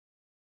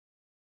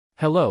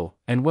Hello,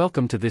 and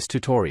welcome to this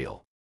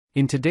tutorial.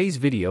 In today's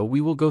video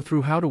we will go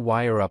through how to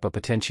wire up a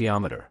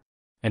potentiometer,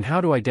 and how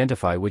to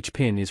identify which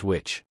pin is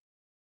which.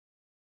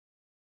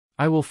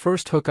 I will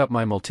first hook up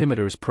my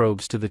multimeter's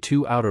probes to the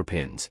two outer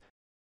pins,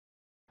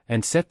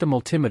 and set the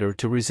multimeter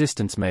to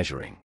resistance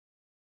measuring.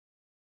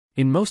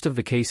 In most of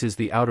the cases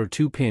the outer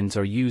two pins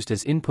are used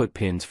as input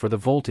pins for the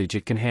voltage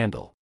it can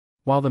handle,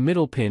 while the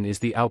middle pin is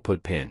the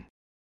output pin.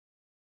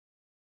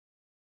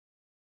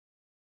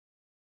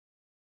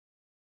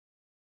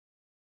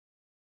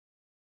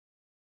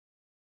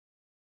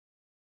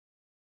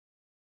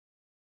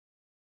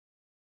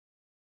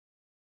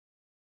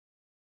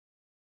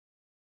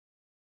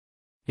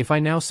 If I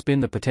now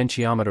spin the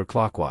potentiometer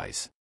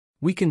clockwise,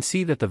 we can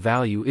see that the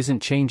value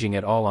isn't changing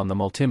at all on the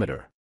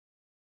multimeter.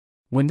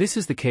 When this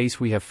is the case,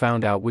 we have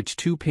found out which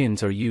two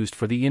pins are used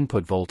for the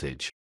input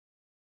voltage.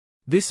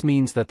 This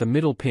means that the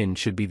middle pin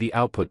should be the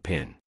output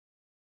pin.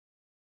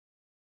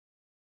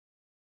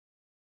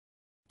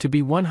 To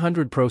be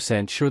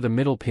 100% sure the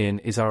middle pin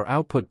is our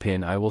output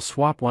pin, I will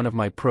swap one of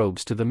my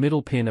probes to the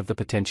middle pin of the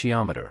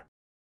potentiometer.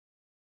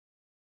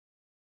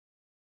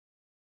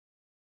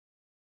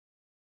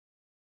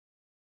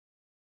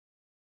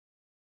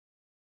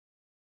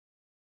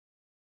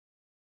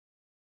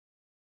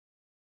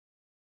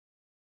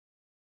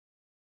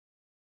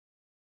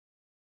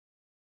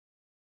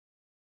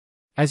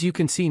 As you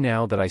can see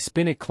now that I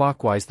spin it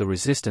clockwise, the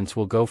resistance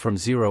will go from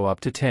 0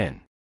 up to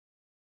 10.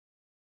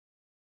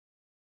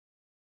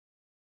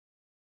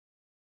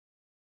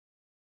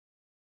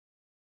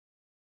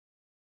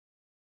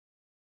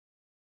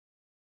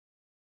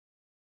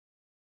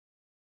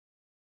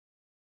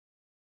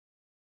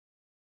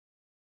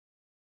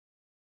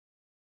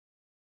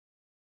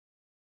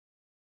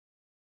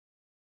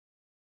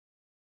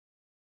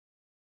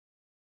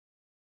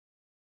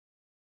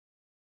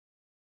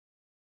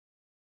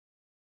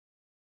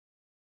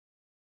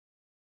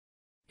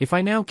 If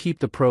I now keep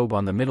the probe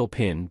on the middle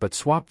pin but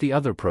swap the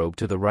other probe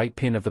to the right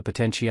pin of the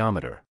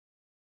potentiometer,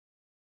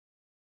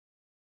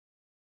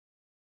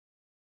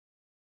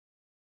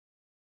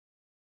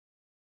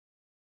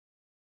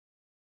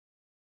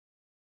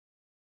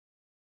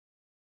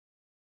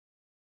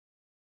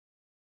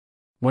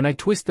 when I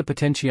twist the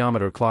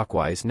potentiometer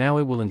clockwise, now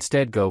it will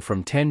instead go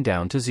from 10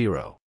 down to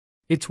 0.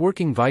 It's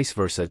working vice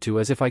versa too,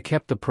 as if I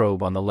kept the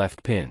probe on the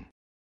left pin.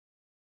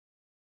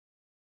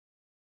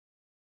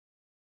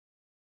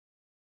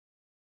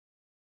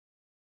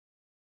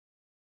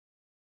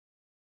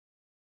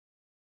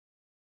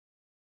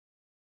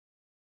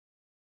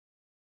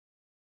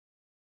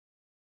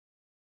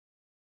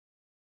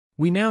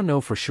 We now know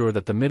for sure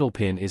that the middle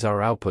pin is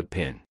our output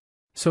pin.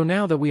 So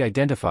now that we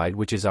identified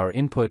which is our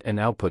input and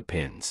output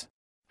pins,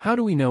 how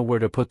do we know where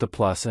to put the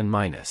plus and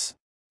minus?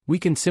 We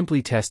can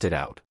simply test it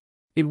out.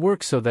 It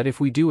works so that if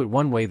we do it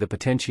one way, the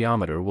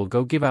potentiometer will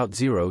give out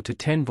 0 to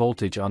 10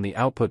 voltage on the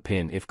output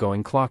pin if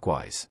going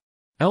clockwise.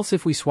 Else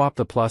if we swap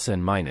the plus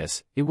and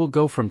minus, it will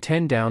go from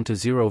 10 down to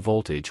 0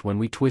 voltage when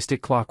we twist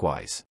it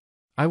clockwise.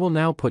 I will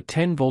now put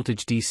 10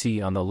 voltage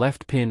DC on the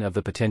left pin of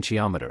the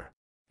potentiometer,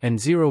 and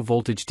 0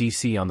 voltage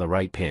DC on the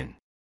right pin.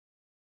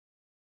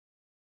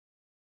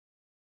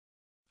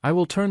 I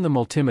will turn the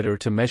multimeter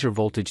to measure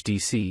voltage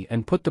DC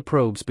and put the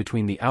probes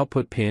between the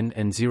output pin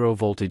and 0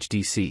 voltage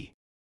DC.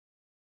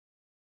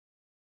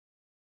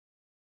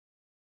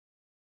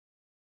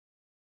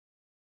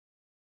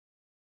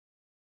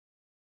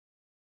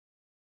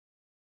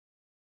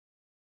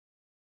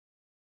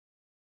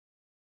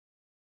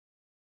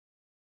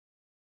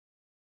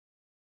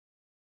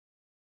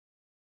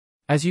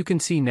 As you can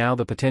see now,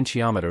 the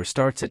potentiometer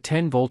starts at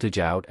 10 voltage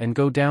out and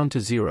go down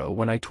to 0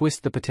 when I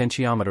twist the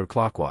potentiometer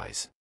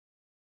clockwise.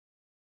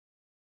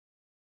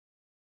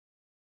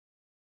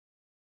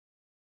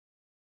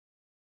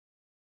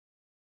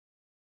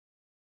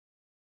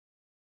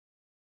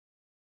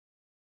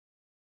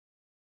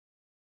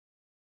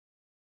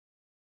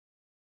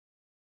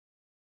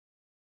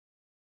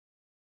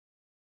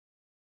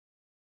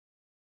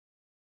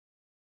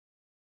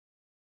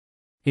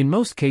 In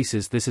most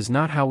cases this is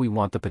not how we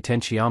want the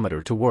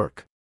potentiometer to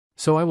work.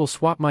 So I will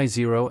swap my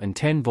 0 and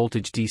 10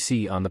 voltage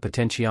DC on the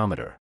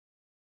potentiometer.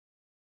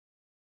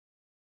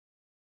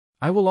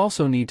 I will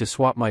also need to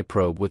swap my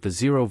probe with the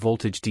 0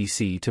 voltage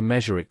DC to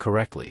measure it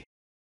correctly.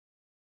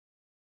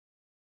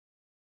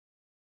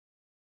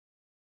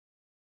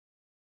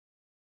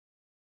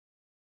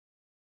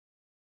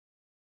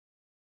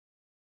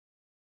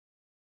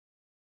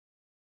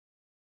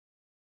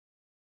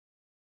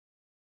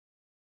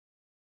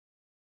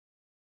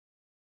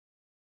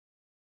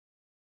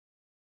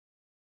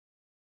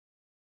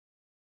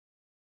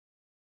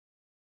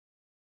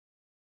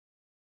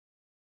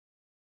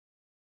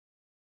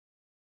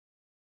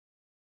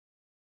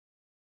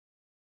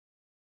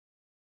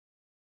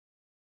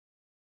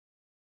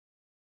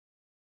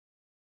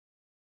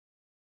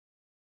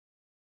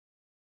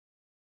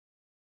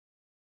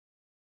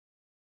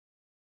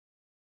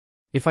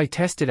 If I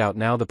test it out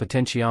now, the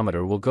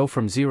potentiometer will go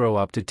from 0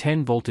 up to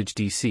 10 voltage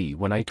DC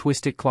when I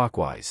twist it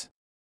clockwise.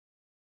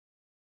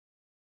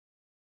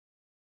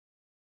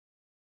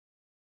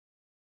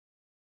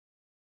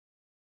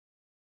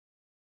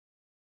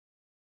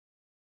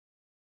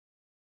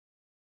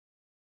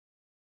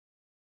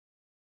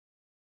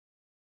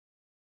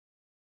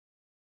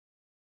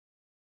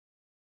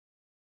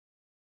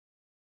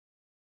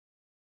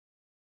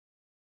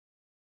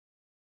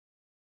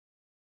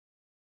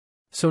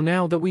 So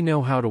now that we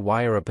know how to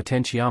wire a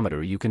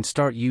potentiometer, you can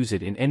start use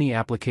it in any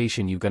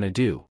application you're gonna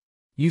do.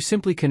 You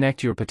simply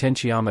connect your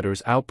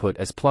potentiometer's output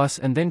as plus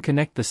and then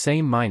connect the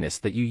same minus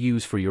that you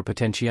use for your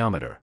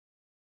potentiometer.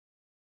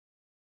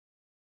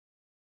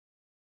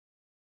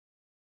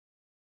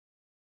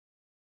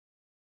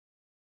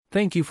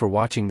 Thank you for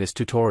watching this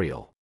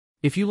tutorial.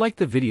 If you like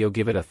the video,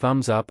 give it a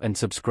thumbs up and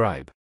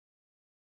subscribe.